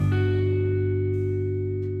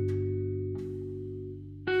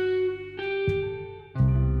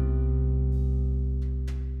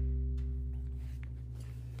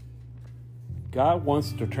God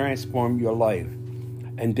wants to transform your life,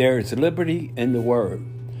 and there is liberty in the Word.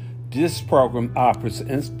 This program offers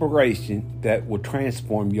inspiration that will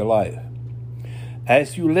transform your life.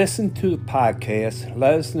 As you listen to the podcast,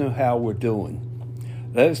 let us know how we're doing.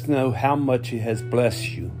 Let us know how much it has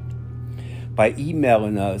blessed you by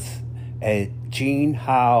emailing us at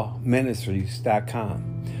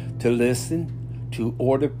GeneHowMinistries.com to listen, to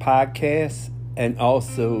order podcasts, and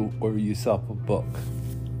also order yourself a book.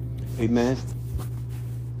 Amen.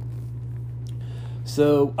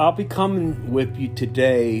 So I'll be coming with you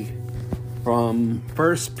today from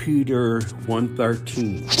 1 Peter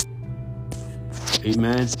 1:13.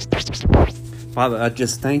 Amen. Father, I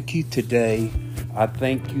just thank you today. I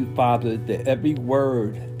thank you, Father, that every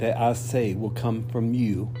word that I say will come from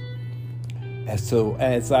you. And so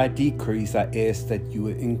as I decrease, I ask that you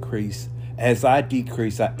would increase. As I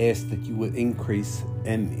decrease, I ask that you would increase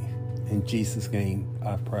in me. In Jesus' name,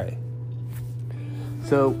 I pray.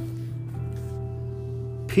 So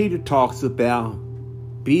Peter talks about,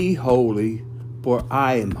 be holy, for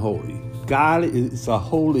I am holy. God is a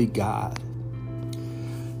holy God.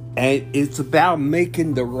 And it's about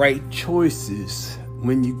making the right choices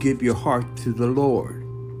when you give your heart to the Lord.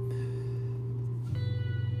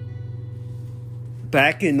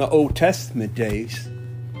 Back in the Old Testament days,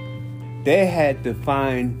 they had to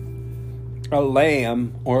find a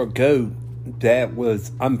lamb or a goat that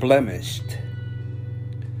was unblemished.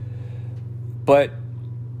 But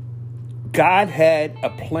God had a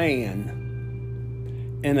plan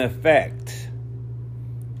in effect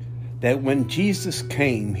that when Jesus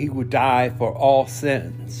came, he would die for all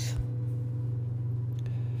sins.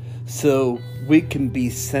 So we can be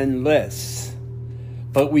sinless.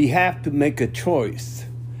 But we have to make a choice.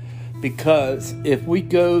 Because if we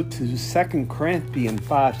go to 2 Corinthians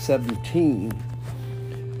 5:17,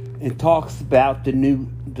 it talks about the new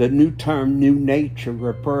term new nature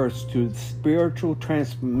refers to the spiritual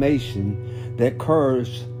transformation that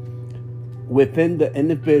occurs within the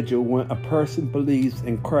individual when a person believes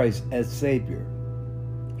in Christ as Savior.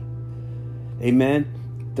 Amen.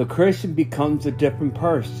 The Christian becomes a different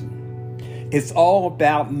person. It's all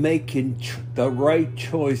about making the right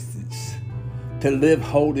choices to live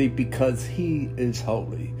holy because he is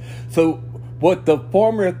holy. So what the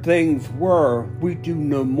former things were, we do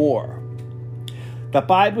no more. The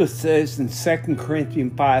Bible says in 2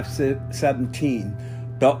 Corinthians 5:17,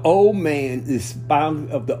 the old man is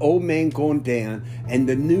bound of the old man going down and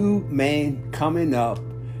the new man coming up,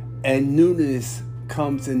 and newness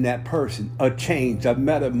comes in that person. A change, a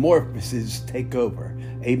metamorphosis take over.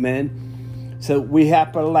 Amen. So we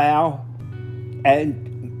have to allow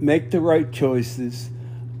and make the right choices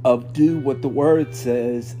of do what the word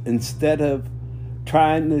says instead of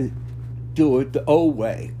trying to do it the old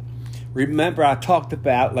way. Remember, I talked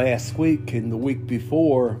about last week and the week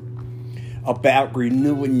before about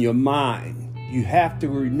renewing your mind. You have to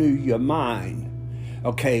renew your mind.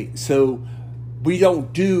 Okay, so we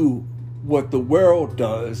don't do what the world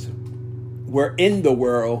does. We're in the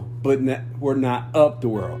world, but we're not of the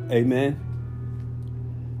world. Amen.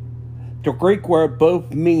 The Greek word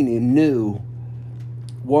both meaning new.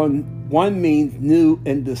 One means new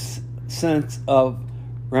in the sense of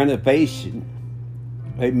renovation.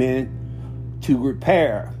 Amen. To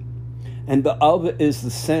repair. And the other is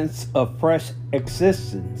the sense of fresh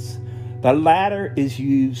existence. The latter is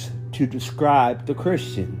used to describe the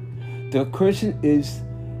Christian. The Christian is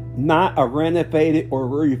not a renovated or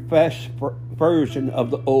refreshed version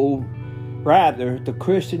of the old. Rather, the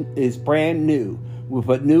Christian is brand new with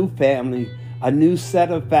a new family, a new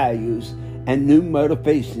set of values, and new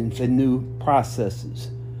motivations and new processes.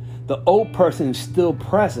 The old person is still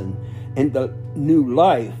present in the new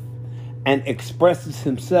life and expresses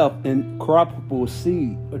himself in corruptible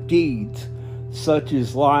deeds such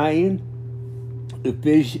as lying,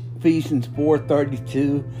 Ephesians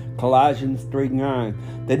 4:32, Colossians 3:9.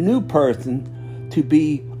 The new person, to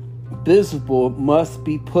be visible, must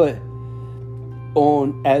be put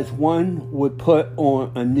on as one would put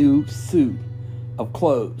on a new suit of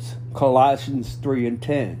clothes, Colossians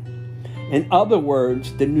 3:10. In other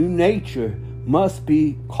words, the new nature must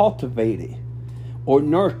be cultivated or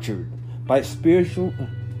nurtured by spiritual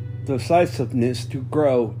decisiveness to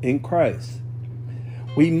grow in Christ.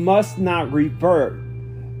 We must not revert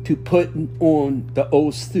to putting on the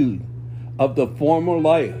old suit of the former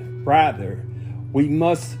life. Rather, we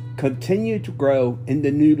must continue to grow in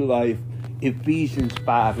the new life, Ephesians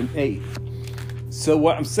 5:8. So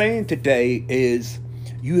what I'm saying today is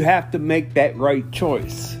you have to make that right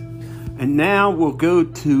choice. And now we'll go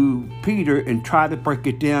to Peter and try to break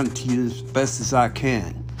it down to you as best as I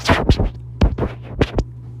can.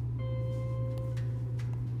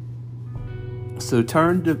 So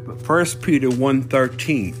turn to 1 Peter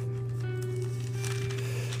 1:13.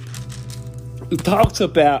 It talks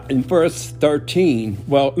about in verse 13.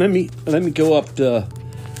 Well, let me go up to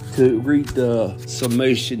read the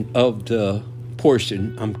summation of the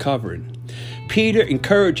portion I'm covering. Peter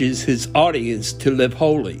encourages his audience to live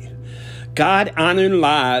holy, God-honoring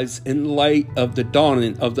lives in light of the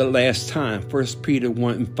dawning of the last time, 1 Peter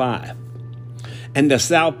 1:5, and the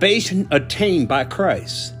salvation attained by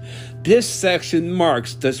Christ. This section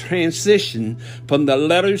marks the transition from the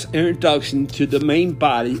letter's introduction to the main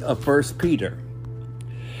body of 1 Peter.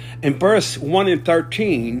 In verse 1 and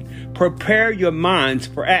 13, prepare your minds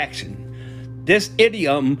for action. This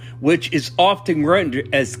idiom, which is often rendered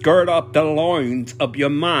as gird up the loins of your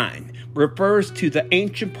mind, refers to the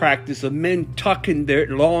ancient practice of men tucking their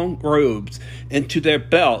long robes into their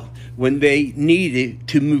belt when they needed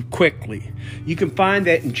to move quickly. You can find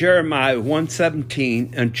that in Jeremiah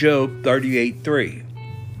 1:17 and Job 38:3.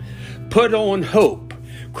 Put on hope.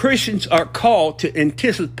 Christians are called to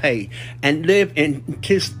anticipate and live in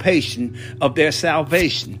anticipation of their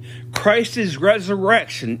salvation. Christ's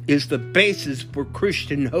resurrection is the basis for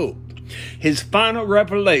Christian hope. His final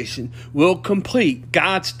revelation will complete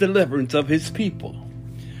God's deliverance of his people.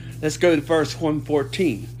 Let's go to verse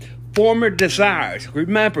 114. Former desires.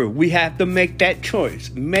 Remember, we have to make that choice.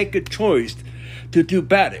 Make a choice to do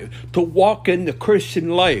better, to walk in the Christian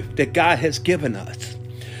life that God has given us.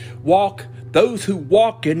 Those who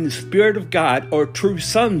walk in the Spirit of God are true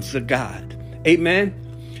sons of God. Amen.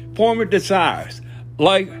 Former desires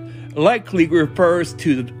likely refers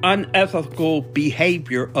to the unethical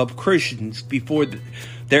behavior of Christians before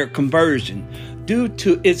their conversion. Due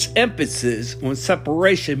to its emphasis on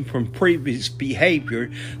separation from previous behavior,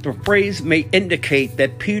 the phrase may indicate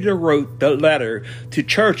that Peter wrote the letter to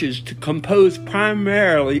churches composed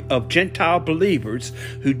primarily of Gentile believers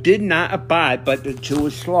who did not abide by the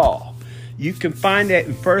Jewish law. You can find that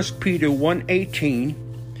in 1 Peter 1:18,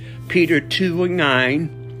 Peter 2:9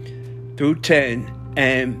 through 10,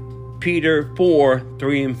 and Peter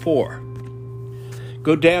 4:3 and 4.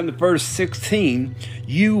 Go down to verse 16.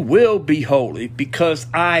 You will be holy because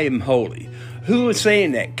I am holy. Who is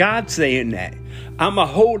saying that? God's saying that. I'm a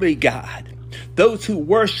holy God. Those who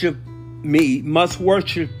worship me must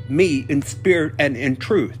worship me in spirit and in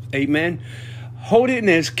truth. Amen.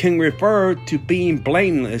 Holiness can refer to being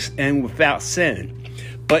blameless and without sin,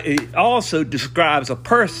 but it also describes a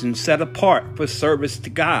person set apart for service to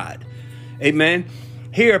God. Amen.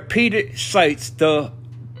 Here, Peter cites the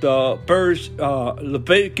verse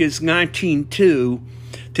Leviticus 19:2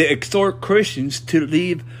 to exhort Christians to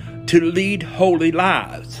lead holy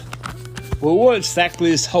lives. Well, what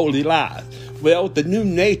exactly is holy lives? Well, the new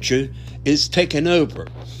nature is taken over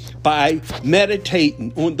by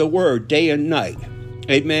meditating on the word day and night.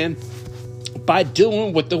 Amen. By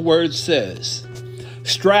doing what the word says,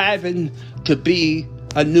 striving to be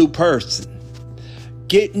a new person,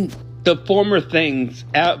 getting the former things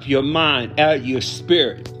out of your mind, out of your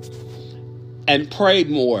spirit, and pray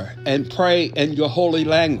more and pray in your holy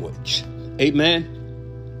language. Amen.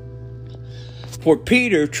 For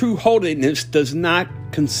Peter, true holiness does not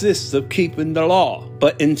consist of keeping the law,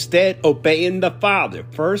 but instead obeying the Father.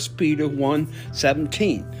 1 Peter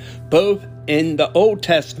 1:17. Both in the Old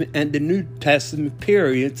Testament and the New Testament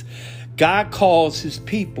periods, God calls his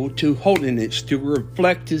people to holiness to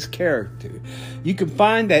reflect his character. You can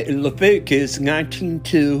find that in Leviticus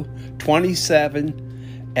 19:2, 27,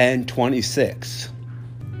 and 26.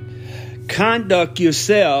 Conduct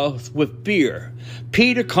yourselves with fear.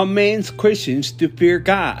 Peter commands Christians to fear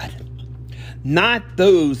God, not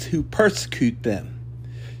those who persecute them.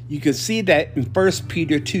 You can see that in 1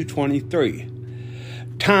 Peter 2:23.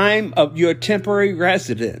 Time of your temporary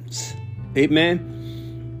residence. Amen.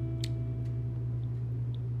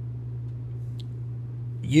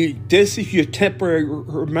 This is your temporary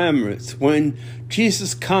remembrance. When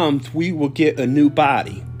Jesus comes, we will get a new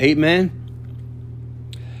body. Amen.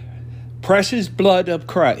 Precious blood of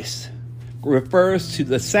Christ refers to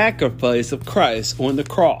the sacrifice of Christ on the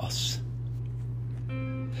cross.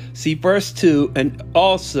 See verse 2, and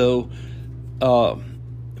also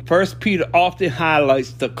 1 Peter often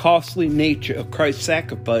highlights the costly nature of Christ's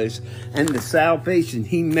sacrifice and the salvation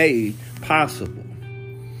he made possible.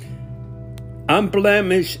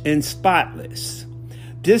 Unblemished and spotless.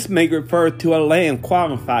 This may refer to a lamb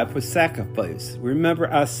qualified for sacrifice. Remember,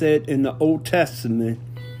 I said in the Old Testament,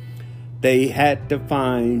 they had to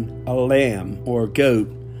find a lamb or a goat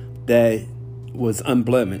that was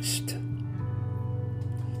unblemished.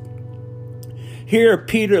 Here,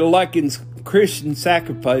 Peter likens Christian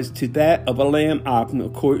sacrifice to that of a lamb offering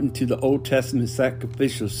according to the Old Testament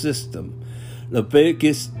sacrificial system.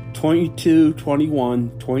 Leviticus 22:21,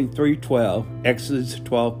 23:12, Exodus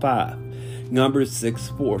 12:5, Numbers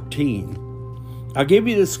 6:14. I'll give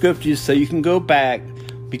you the scriptures so you can go back,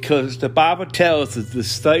 because the Bible tells us to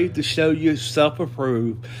study to show yourself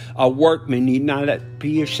approved, a workman need not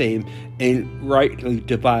be ashamed, and rightly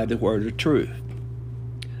divide the word of truth.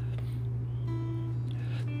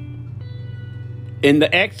 In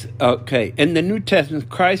the New Testament,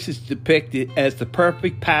 Christ is depicted as the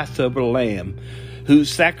perfect Passover lamb,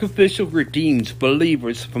 whose sacrificial redeems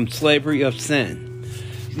believers from slavery of sin.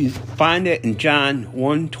 You find it in John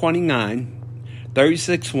 1:29,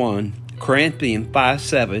 36:1, Corinthians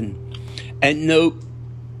 5:7,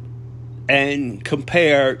 and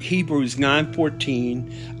compare Hebrews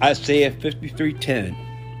 9:14, Isaiah 53:10.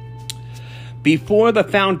 Before the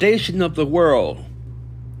foundation of the world,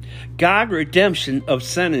 God's redemption of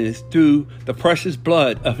sinners through the precious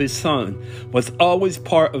blood of his Son was always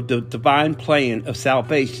part of the divine plan of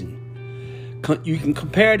salvation. You can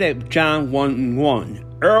compare that with John 1:1.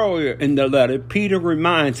 Earlier in the letter, Peter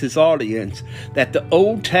reminds his audience that the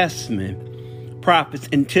Old Testament prophets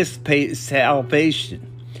anticipated salvation.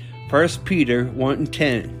 1 Peter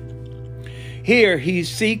 1:10. Here he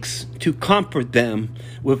seeks to comfort them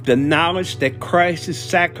with the knowledge that Christ's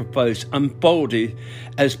sacrifice unfolded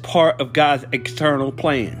as part of God's external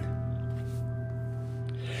plan.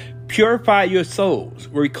 Purify your souls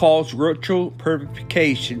recalls ritual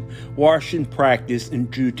purification, washing practice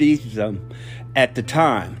in Judaism at the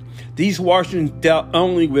time. These washings dealt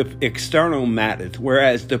only with external matters,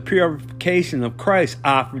 whereas the purification of Christ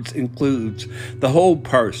offers includes the whole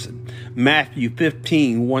person. Matthew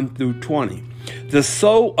 15:1-20. The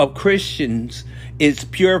soul of Christians is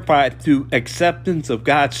purified through acceptance of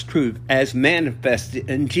God's truth as manifested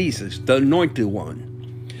in Jesus, the Anointed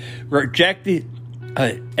One. Rejected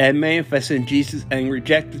and manifested in Jesus and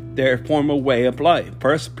rejected their former way of life.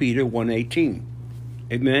 1 Peter 1:18.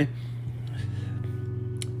 Amen.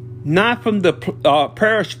 Not from the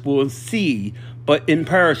perishable seed, but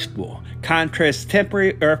imperishable. Contrast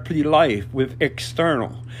temporary earthly life with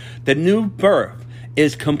external. The new birth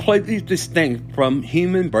is completely distinct from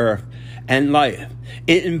human birth and life.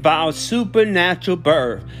 It involves supernatural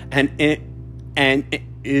birth, and it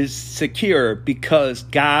is secure because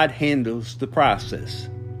God handles the process.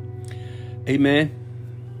 Amen.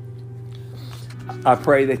 I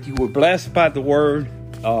pray that you were blessed by the word.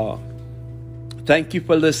 Thank you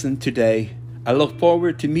for listening today. I look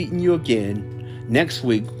forward to meeting you again next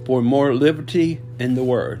week for more liberty in the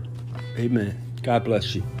word. Amen. God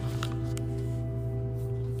bless you.